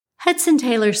Hudson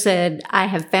Taylor said, "I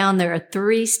have found there are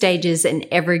 3 stages in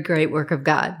every great work of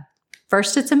God.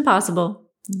 First, it's impossible.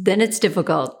 Then it's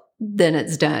difficult. Then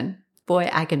it's done." Boy,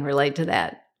 I can relate to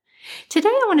that. Today,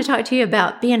 I want to talk to you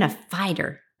about being a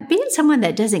fighter, being someone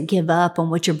that doesn't give up on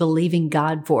what you're believing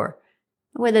God for.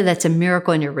 Whether that's a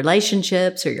miracle in your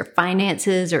relationships or your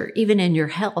finances or even in your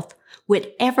health,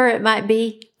 whatever it might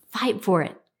be, fight for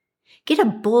it. Get a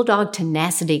bulldog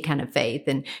tenacity kind of faith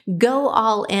and go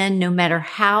all in no matter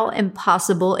how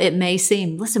impossible it may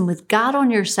seem. Listen, with God on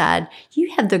your side,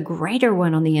 you have the greater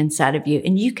one on the inside of you,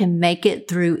 and you can make it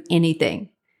through anything.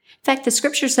 In fact, the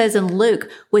scripture says in Luke,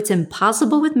 what's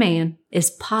impossible with man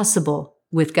is possible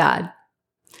with God.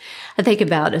 I think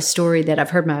about a story that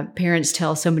I've heard my parents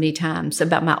tell so many times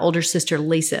about my older sister,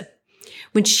 Lisa.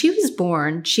 When she was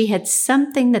born, she had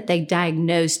something that they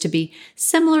diagnosed to be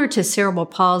similar to cerebral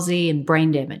palsy and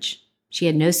brain damage. She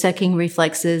had no sucking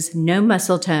reflexes, no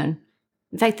muscle tone.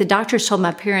 In fact, the doctors told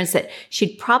my parents that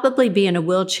she'd probably be in a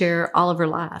wheelchair all of her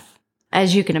life.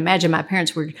 As you can imagine, my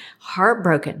parents were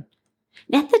heartbroken.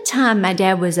 At the time, my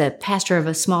dad was a pastor of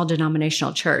a small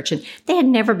denominational church, and they had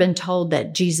never been told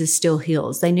that Jesus still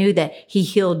heals. They knew that he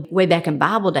healed way back in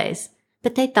Bible days.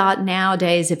 But they thought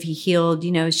nowadays if he healed,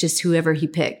 it's just whoever he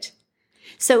picked.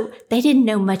 So they didn't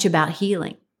know much about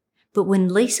healing. But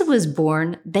when Lisa was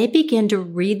born, they began to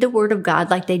read the Word of God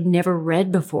like they'd never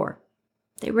read before.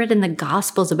 They read in the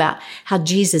Gospels about how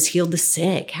Jesus healed the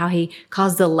sick, how he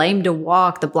caused the lame to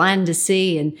walk, the blind to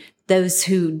see, and those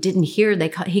who didn't hear,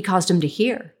 he caused them to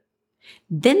hear.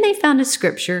 Then they found a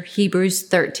scripture, Hebrews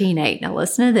 13:8. Now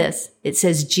listen to this. It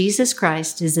says, Jesus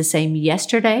Christ is the same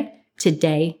yesterday,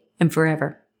 today, and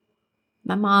forever.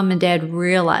 My mom and dad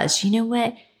realized, you know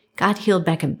what? God healed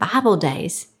back in Bible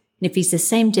days. And if he's the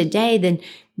same today, then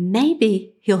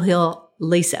maybe he'll heal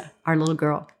Lisa, our little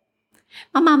girl.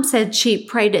 My mom said she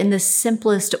prayed in the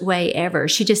simplest way ever.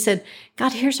 She just said,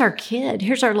 God, here's our kid.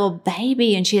 Here's our little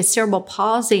baby. And she has cerebral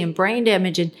palsy and brain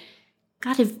damage. And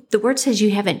God, if the word says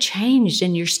you haven't changed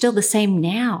and you're still the same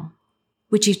now,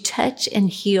 would you touch and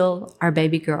heal our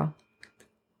baby girl?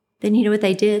 Then you know what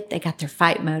they did? They got their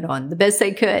fight mode on the best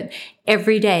they could.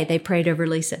 Every day they prayed over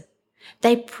Lisa.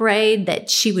 They prayed that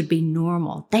she would be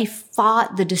normal. They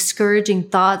fought the discouraging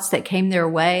thoughts that came their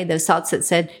way, those thoughts that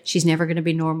said, she's never going to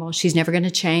be normal. She's never going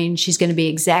to change. She's going to be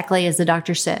exactly as the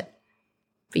doctor said.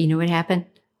 But you know what happened?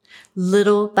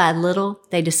 Little by little,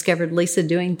 they discovered Lisa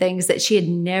doing things that she had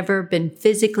never been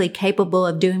physically capable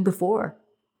of doing before.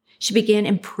 She began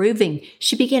improving.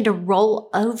 She began to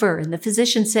roll over, and the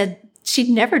physician said, she'd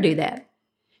never do that.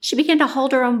 She began to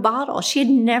hold her own bottle. She had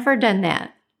never done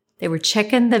that. They were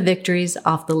checking the victories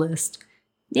off the list.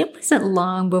 It wasn't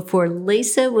long before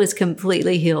Lisa was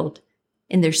completely healed.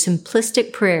 In their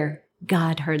simplistic prayer,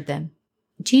 God heard them.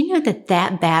 Do you know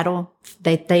that battle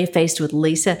that they faced with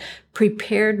Lisa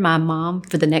prepared my mom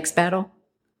for the next battle?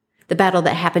 The battle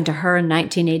that happened to her in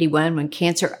 1981 when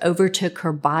cancer overtook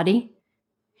her body.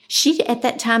 She, at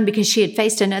that time, because she had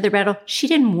faced another battle, she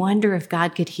didn't wonder if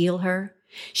God could heal her.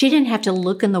 She didn't have to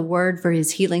look in the Word for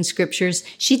his healing scriptures.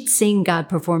 She'd seen God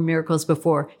perform miracles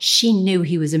before. She knew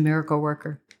he was a miracle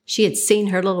worker. She had seen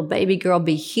her little baby girl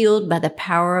be healed by the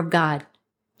power of God.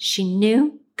 She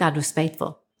knew God was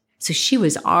faithful. So she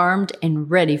was armed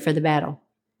and ready for the battle.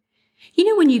 You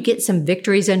know, when you get some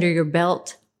victories under your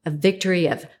belt, a victory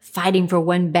of fighting for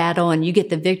one battle and you get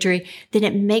the victory, then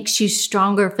it makes you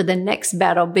stronger for the next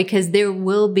battle because there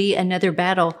will be another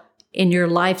battle in your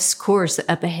life's course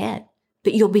up ahead.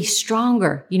 But you'll be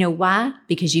stronger. You know why?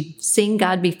 Because you've seen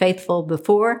God be faithful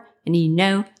before and you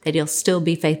know that he'll still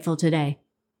be faithful today.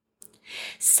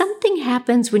 Something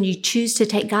happens when you choose to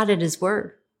take God at his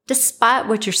word, despite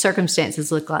what your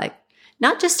circumstances look like.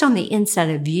 Not just on the inside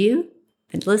of you,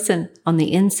 but listen, on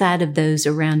the inside of those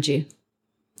around you.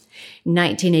 In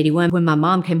 1981, when my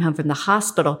mom came home from the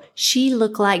hospital, she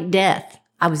looked like death.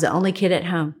 I was the only kid at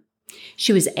home.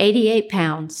 She was 88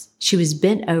 pounds. She was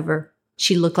bent over.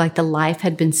 She looked like the life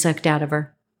had been sucked out of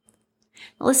her.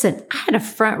 Listen, I had a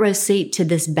front row seat to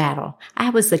this battle. I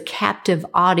was the captive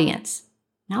audience.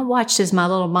 And I watched as my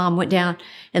little mom went down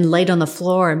and laid on the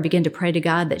floor and began to pray to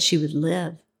God that she would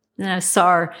live. And I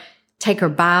saw her take her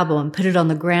Bible and put it on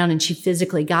the ground, and she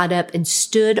physically got up and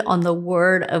stood on the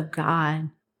Word of God.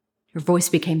 Her voice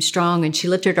became strong, and she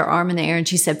lifted her arm in the air, and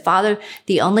she said, Father,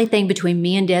 the only thing between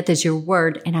me and death is your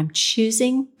word, and I'm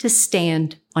choosing to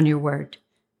stand on your word.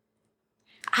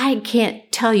 I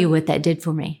can't tell you what that did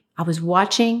for me. I was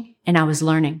watching and I was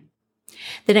learning.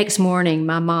 The next morning,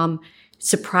 my mom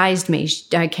surprised me.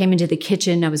 I came into the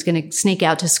kitchen. I was going to sneak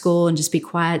out to school and just be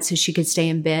quiet so she could stay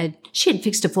in bed. She had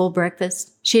fixed a full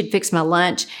breakfast. She had fixed my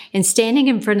lunch. And standing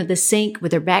in front of the sink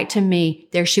with her back to me,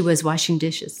 there she was washing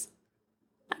dishes.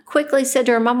 I quickly said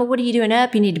to her, "Mama, what are you doing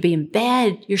up? You need to be in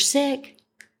bed. You're sick."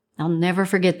 I'll never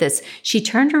forget this. She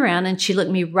turned around and she looked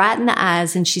me right in the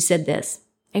eyes and she said this,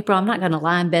 "April, I'm not going to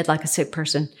lie in bed like a sick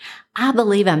person. I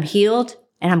believe I'm healed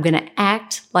and I'm going to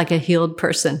act like a healed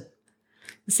person."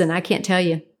 Listen, I can't tell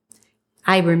you.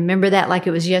 I remember that like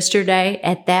it was yesterday.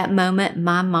 At that moment,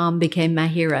 my mom became my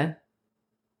hero.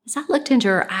 As I looked into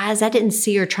her eyes, I didn't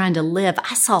see her trying to live.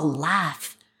 I saw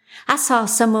life. I saw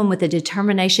someone with a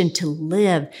determination to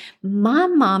live. My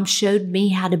mom showed me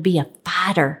how to be a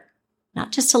fighter,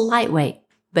 not just a lightweight,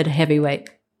 but a heavyweight.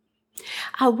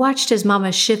 I watched as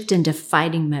Mama shift into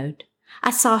fighting mode. I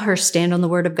saw her stand on the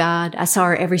word of God. I saw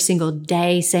her every single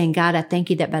day saying, "God, I thank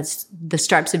you that by the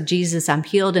stripes of Jesus, I'm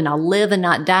healed and I'll live and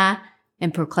not die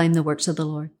and proclaim the works of the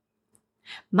Lord."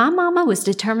 My mama was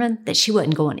determined that she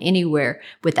wasn't going anywhere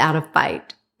without a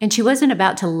fight. And she wasn't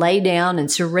about to lay down and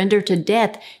surrender to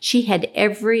death. She had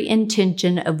every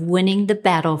intention of winning the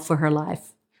battle for her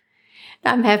life.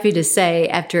 I'm happy to say,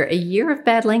 after a year of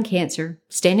battling cancer,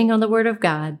 standing on the word of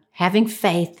God, having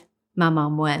faith, my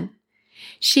mom won.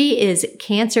 She is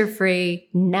cancer-free,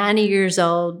 90 years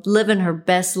old, living her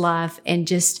best life, and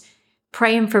just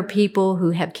praying for people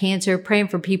who have cancer, praying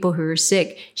for people who are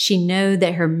sick. She knows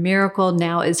that her miracle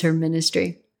now is her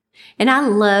ministry. And I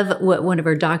love what one of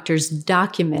her doctors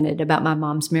documented about my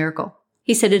mom's miracle.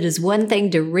 He said, "It is one thing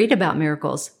to read about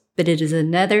miracles, but it is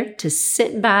another to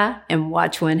sit by and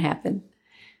watch one happen."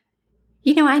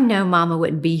 You know, I know Mama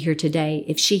wouldn't be here today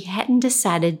if she hadn't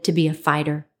decided to be a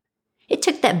fighter. It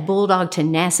took that bulldog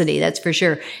tenacity, that's for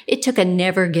sure. It took a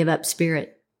never give up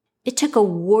spirit. It took a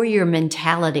warrior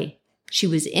mentality. She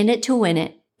was in it to win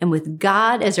it. And with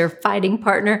God as her fighting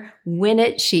partner, win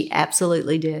it she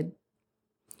absolutely did.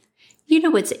 You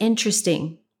know what's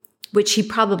interesting, which she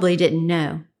probably didn't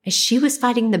know, as she was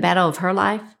fighting the battle of her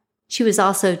life, she was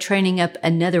also training up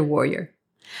another warrior.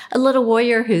 A little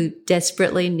warrior who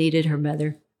desperately needed her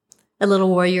mother. A little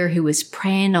warrior who was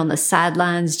praying on the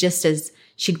sidelines just as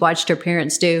she'd watched her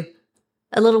parents do.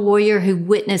 A little warrior who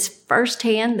witnessed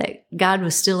firsthand that God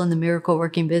was still in the miracle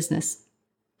working business.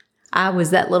 I was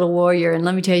that little warrior, and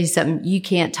let me tell you something, you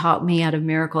can't talk me out of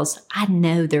miracles. I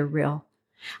know they're real.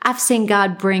 I've seen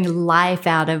God bring life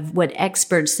out of what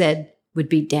experts said would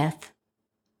be death.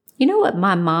 You know what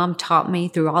my mom taught me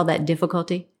through all that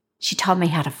difficulty? She taught me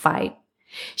how to fight.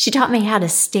 She taught me how to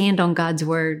stand on God's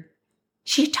word.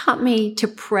 She taught me to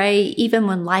pray even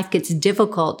when life gets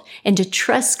difficult and to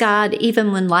trust God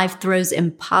even when life throws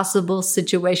impossible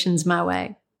situations my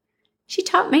way. She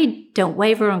taught me don't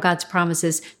waver on God's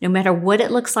promises, no matter what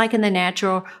it looks like in the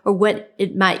natural or what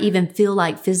it might even feel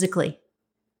like physically.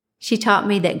 She taught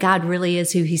me that God really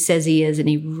is who he says he is, and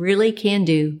he really can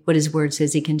do what his word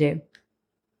says he can do.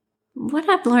 What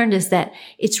I've learned is that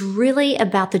it's really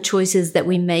about the choices that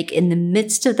we make in the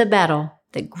midst of the battle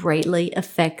that greatly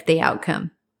affect the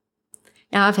outcome.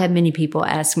 Now, I've had many people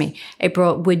ask me,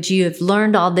 April, would you have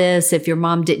learned all this if your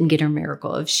mom didn't get her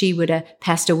miracle, if she would have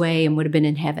passed away and would have been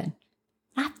in heaven?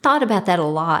 I've thought about that a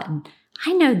lot, and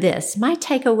I know this. My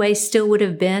takeaway still would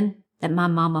have been that my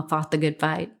mama fought the good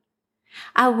fight.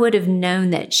 I would have known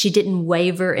that she didn't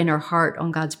waver in her heart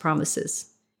on God's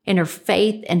promises. And her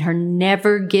faith and her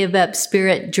never give up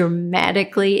spirit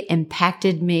dramatically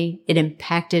impacted me. It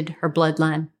impacted her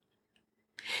bloodline.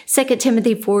 2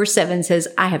 Timothy 4:7 says,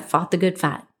 I have fought the good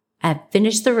fight. I have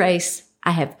finished the race.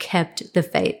 I have kept the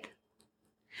faith.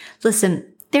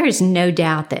 Listen, there is no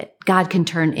doubt that God can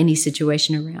turn any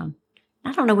situation around.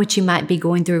 I don't know what you might be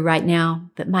going through right now,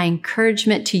 but my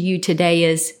encouragement to you today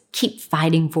is keep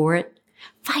fighting for it.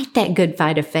 Fight that good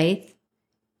fight of faith.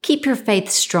 Keep your faith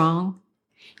strong.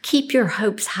 Keep your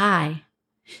hopes high.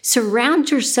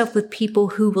 Surround yourself with people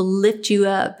who will lift you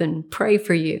up and pray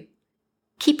for you.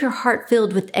 Keep your heart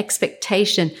filled with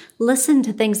expectation. Listen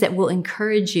to things that will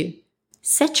encourage you.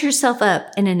 Set yourself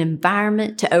up in an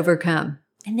environment to overcome,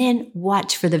 and then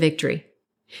watch for the victory.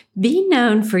 Be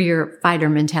known for your fighter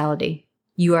mentality.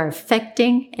 You are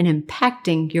affecting and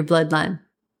impacting your bloodline.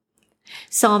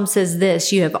 Psalm says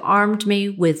this, you have armed me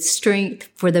with strength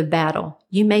for the battle.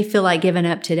 You may feel like giving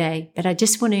up today, but I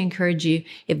just want to encourage you,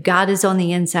 if God is on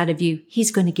the inside of you,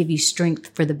 he's going to give you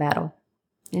strength for the battle.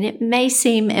 And it may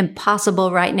seem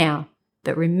impossible right now,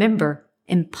 but remember,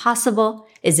 impossible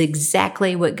is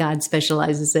exactly what God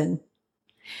specializes in.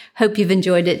 Hope you've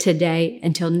enjoyed it today.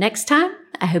 Until next time,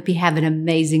 I hope you have an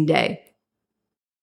amazing day.